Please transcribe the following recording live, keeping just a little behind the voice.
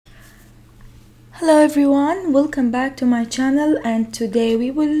Hello everyone, welcome back to my channel, and today we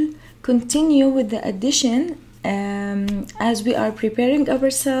will continue with the addition as we are preparing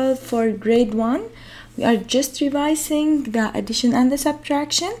ourselves for grade 1. We are just revising the addition and the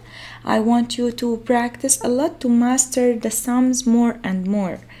subtraction. I want you to practice a lot to master the sums more and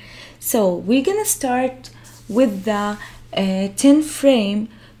more. So we're gonna start with the 10 frame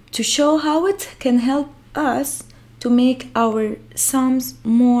to show how it can help us to make our sums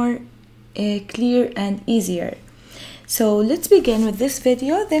more clear and easier. So let's begin with this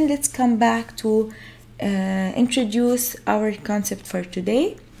video, then let's come back to introduce our concept for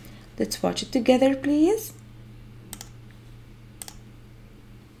today. Let's watch it together, please.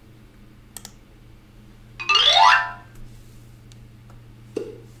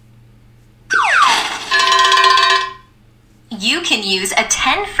 You can use a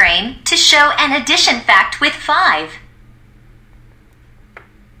 10 frame to show an addition fact with 5.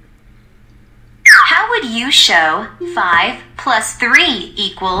 How would you show 5 plus 3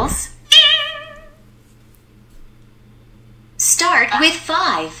 equals? Start with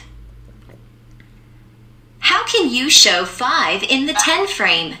 5. How can you show 5 in the 10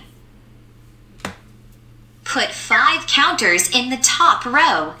 frame? Put 5 counters in the top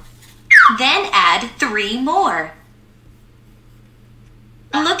row. Then add 3 more.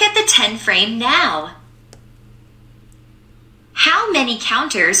 Look at the 10 frame now. How many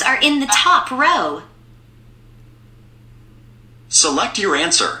counters are in the top row? Select your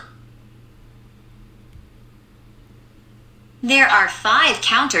answer. There are 5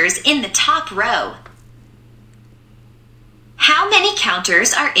 counters in the top row. How many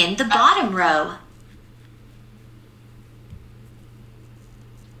counters are in the bottom row?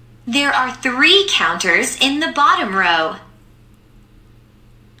 There are 3 counters in the bottom row.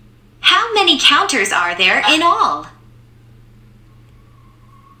 How many counters are there in all?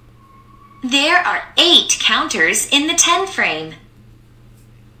 There are 8 counters in the 10 frame.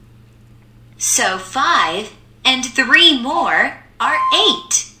 So 5 and 3 more are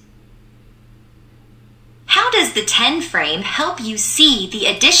 8. How does the 10 frame help you see the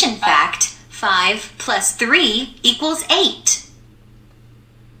addition fact 5 plus 3 equals 8?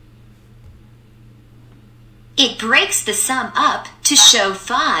 It breaks the sum up to show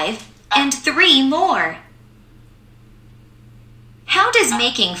 5 and 3 more. How does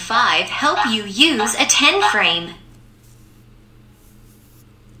making 5 help you use a 10 frame?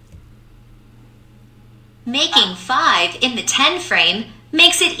 Making 5 in the 10 frame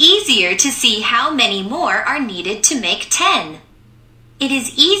makes it easier to see how many more are needed to make 10. It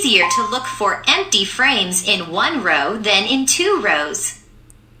is easier to look for empty frames in one row than in 2 rows.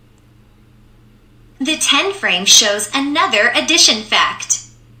 The 10 frame shows another addition fact.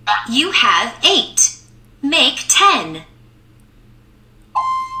 You have 8. Make 10.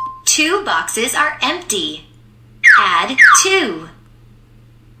 2 boxes are empty. Add 2.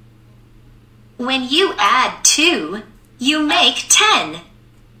 When you add 2, you make 10.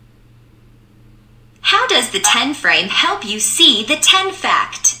 How does the 10 frame help you see the 10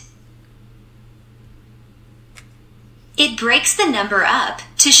 fact? It breaks the number up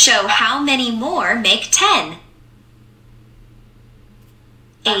to show how many more make 10.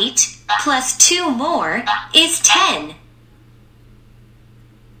 8 plus 2 more is 10.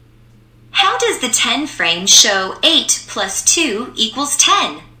 How does the 10 frame show 8 plus 2 equals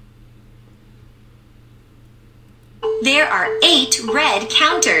 10? There are 8 red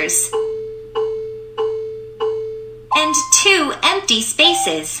counters and 2 empty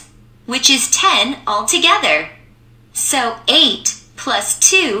spaces, which is 10 altogether. So 8 plus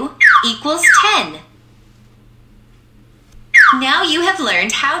 2 equals 10. Now you have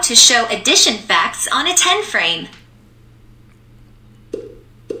learned how to show addition facts on a 10 frame.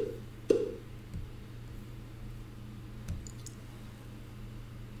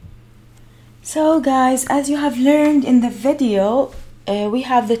 So guys, as you have learned in the video, we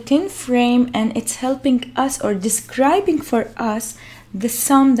have the 10 frame and it's helping us or describing for us the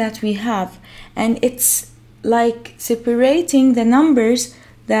sum that we have, and it's like separating the numbers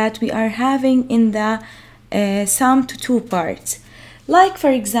that we are having in the sum to 2 parts. Like for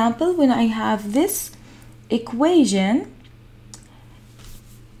example, when I have this equation,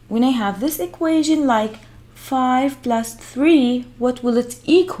 like 5 plus 3, what will it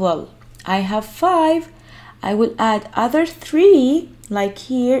equal? I have 5. I will add other 3 like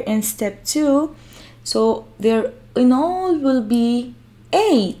here in step 2. So there in all will be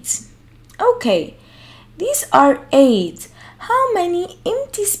 8. Okay, these are 8. How many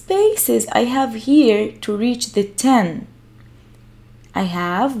empty spaces I have here to reach the 10? I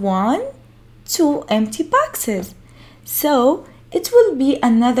have 1, 2 empty boxes. So it will be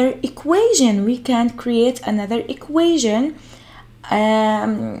another equation. We can create another equation.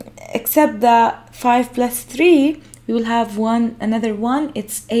 Except the 5 plus 3, we will have another one.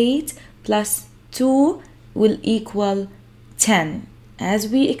 It's 8 plus 2 will equal 10, as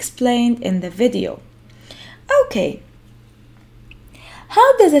we explained in the video. Okay,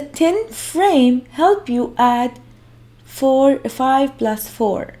 how does a 10 frame help you add 5 plus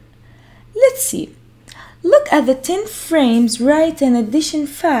 4? Let's see. Look at the 10 frames, write an addition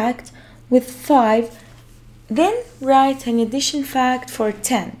fact with 5, then write an addition fact for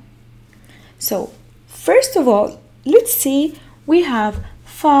 10. So, first of all, let's see, we have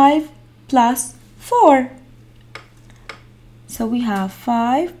 5 plus 4. So we have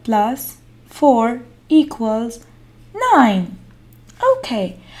 5 plus 4 equals 9.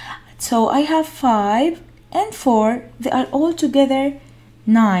 Okay, so I have 5 and 4, they are all together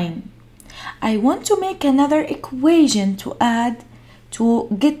 9. I want to make another equation to add to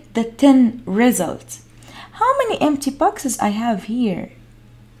get the 10 result. How many empty boxes I have here?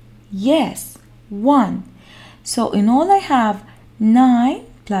 Yes, 1. So in all I have 9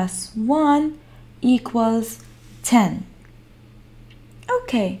 plus 1 equals 10.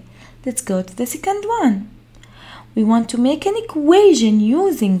 Okay, let's go to the second one. We want to make an equation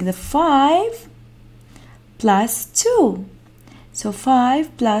using the 5 plus 2. So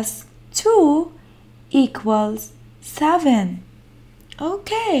 5 plus 2 equals 7.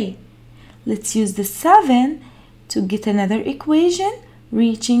 Okay, let's use the 7 to get another equation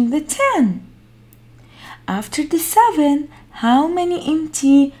reaching the 10. After the 7, how many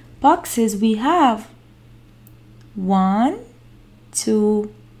empty boxes we have? 1, 2,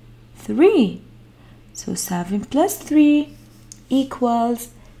 3. So 7 plus 3 equals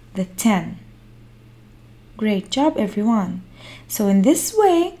the 10. Great job, everyone. So in this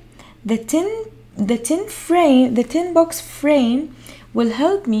way, the 10 box frame will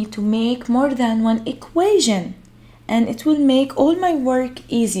help me to make more than one equation, and it will make all my work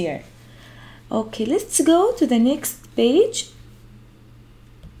easier. Okay, let's go to the next page.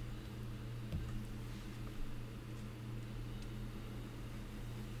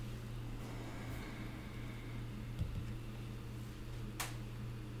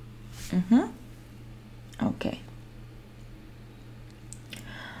 Okay.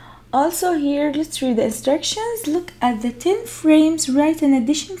 Also here, let's read the instructions. Look at the 10 frames, write an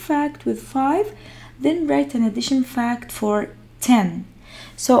addition fact with 5, then write an addition fact for 10.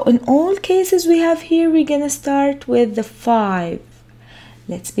 So in all cases we have here, we're gonna start with the 5.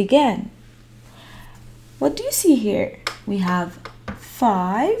 Let's begin. What do you see here? We have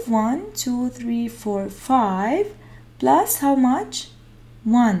 5, 1, 2, 3, 4, 5, plus how much?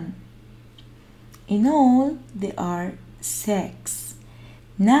 1. In all, they are 6.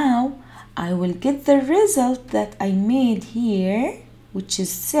 Now, I will get the result that I made here, which is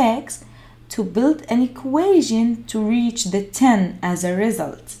 6, to build an equation to reach the 10 as a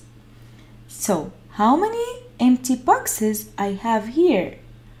result. So, how many empty boxes I have here?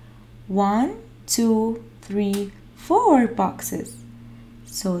 1, 2, 3, 4 boxes.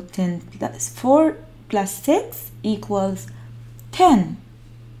 So 10 plus 4 plus 6 equals 10.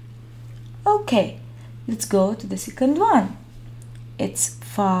 Okay, let's go to the second one. It's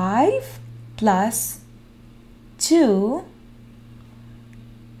 5 plus 2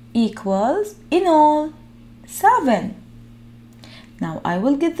 equals, in all, 7. Now I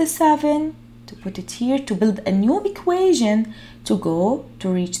will get the 7 to put it here to build a new equation to go to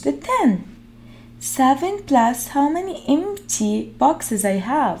reach the 10. 7 plus how many empty boxes I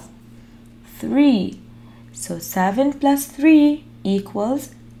have? 3. So 7 plus 3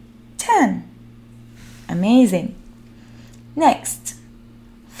 equals 10. Amazing. Next,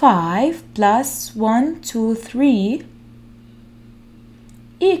 5 plus 1, 2, 3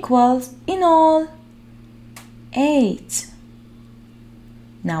 equals, in all, 8.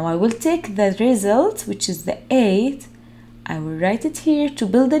 Now I will take the result, which is the 8. I will write it here to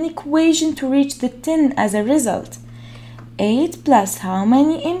build an equation to reach the 10 as a result. 8 plus how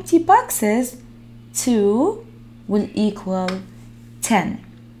many empty boxes? 2 will equal 10.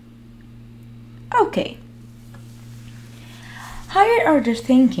 Okay. Higher order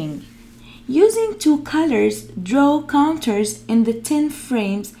thinking. Using two colors, draw counters in the 10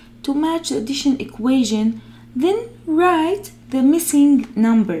 frames to match the addition equation, then write the missing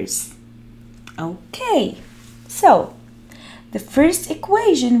numbers. Okay, so the first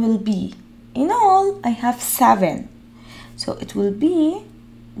equation will be, in all, I have 7. So it will be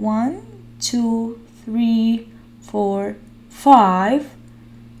 1, 2, 3, 4, 5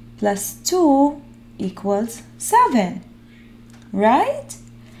 plus 2 equals 7. Right?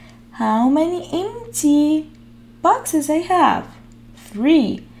 How many empty boxes I have?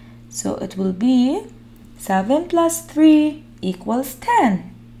 3. So it will be 7 plus 3 equals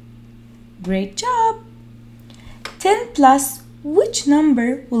 10. Great job! 10 plus which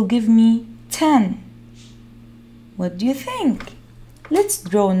number will give me 10? What do you think? Let's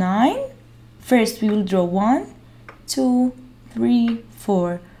draw 9. First we will draw 1, 2, 3,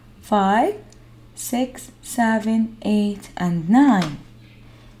 4, 5, 6, 7, 8, and 9.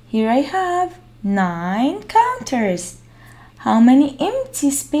 Here I have 9 counters. How many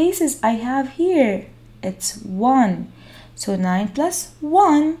empty spaces I have here? It's 1. So 9 plus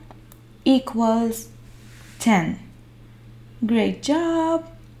 1 equals 10. Great job!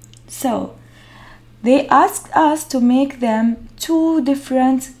 So they asked us to make them 2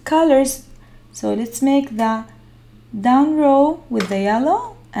 different colors. So let's make the down row with the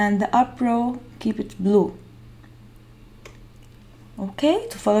yellow and the up row keep it blue. Okay,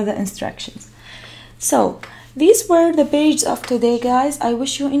 to follow the instructions. So these were the pages of today, guys. I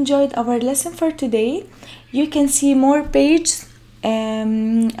wish you enjoyed our lesson for today. You can see more pages,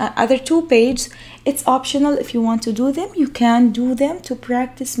 other 2 pages. It's optional. If you want to do them, you can do them to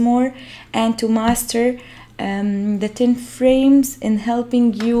practice more and to master the 10 frames in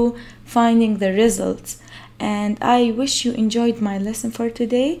helping you finding the results. And I wish you enjoyed my lesson for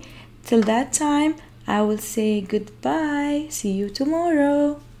today. Till that time, I will say goodbye. See you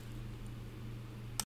tomorrow.